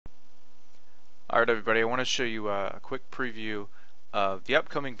Alright everybody, I want to show you a quick preview of the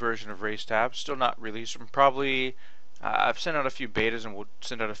upcoming version of RaceTab. Still not released. I've sent out a few betas and we'll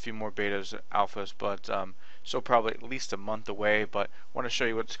send out a few more betas, alphas, but still probably at least a month away. But I want to show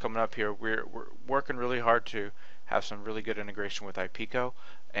you what's coming up here. We're working really hard to have some really good integration with Ipico,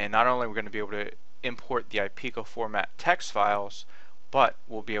 and not only are we going to be able to import the Ipico format text files, but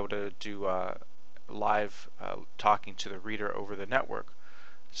we'll be able to do live talking to the reader over the network.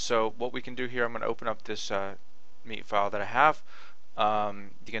 So what we can do here, I'm going to open up this meat file that I have.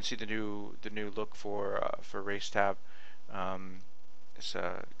 You can see the new look for RaceTab. It's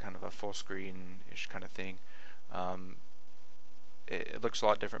kind of a full screen-ish kind of thing. It looks a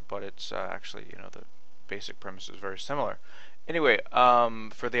lot different, but it's actually, the basic premise is very similar. Anyway,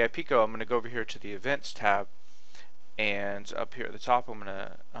 for the Ipico, I'm going to go over here to the Events tab, and up here at the top, I'm going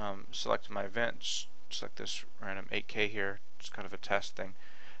to select my events. Select this random 8K here. It's kind of a test thing.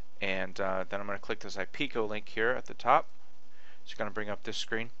 And then I'm going to click this Ipico link here at the top. It's going to bring up this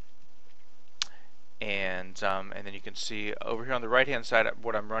screen, and then you can see over here on the right hand side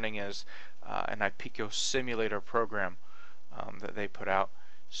what I'm running is an Ipico simulator program that they put out.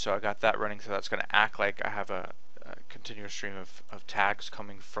 So I got that running, so that's going to act like I have a continuous stream of tags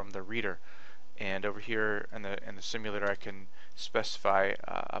coming from the reader. And over here in the simulator, I can specify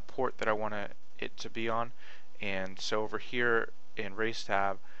a port that I want it to be on. And so over here in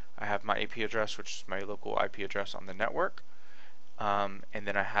RaceTab, I have my IP address, which is my local IP address on the network, and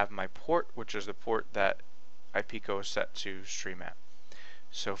then I have my port, which is the port that Ipico is set to stream at.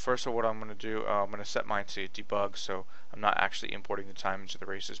 So first of all, what I'm going to do, I'm going to set mine to debug, so I'm not actually importing the time into the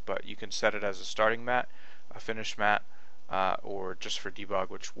races, but you can set it as a starting mat, a finish mat, or just for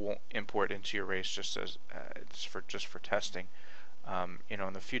debug, which won't import into your race, just as it's for testing.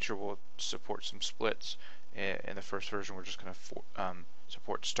 In the future we'll support some splits. In the first version, we're just going to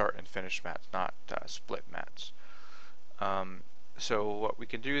support start and finish mats, not split mats. So what we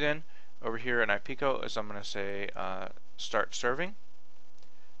can do then over here in Ipico is I'm going to say start serving.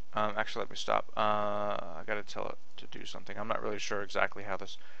 Actually, let me stop. I got to tell it to do something. I'm not really sure exactly how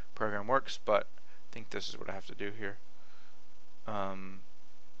this program works, but I think this is what I have to do here.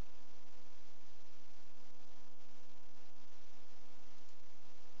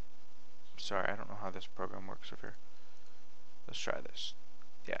 Sorry, I don't know how this program works over here. Let's try this.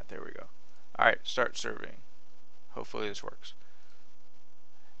 Yeah, there we go. Alright, start serving. Hopefully this works.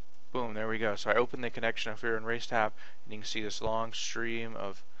 Boom, there we go. So I open the connection up here in RaceTab, and you can see this long stream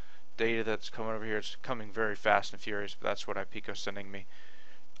of data that's coming over here. It's coming very fast and furious, but that's what Ipico's sending me,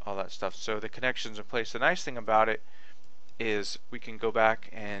 all that stuff. So the connection's in place. The nice thing about it is we can go back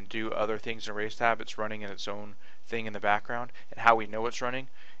and do other things in RaceTab. It's running in its own thing in the background, and how we know it's running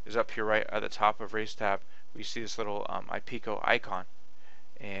is up here right at the top of RaceTab. We see this little Ipico icon,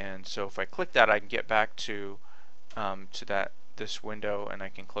 and so if I click that, I can get back to this window, and I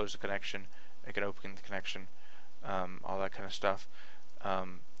can close the connection, I can open the connection, all that kind of stuff.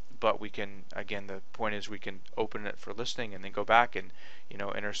 But we can, again, the point is we can open it for listening and then go back and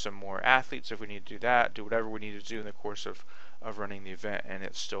enter some more athletes if we need to do that, do whatever we need to do in the course of running the event, and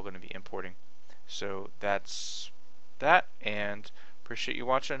it's still going to be importing. So that's that, and appreciate you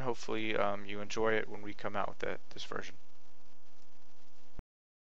watching. Hopefully you enjoy it when we come out with this version.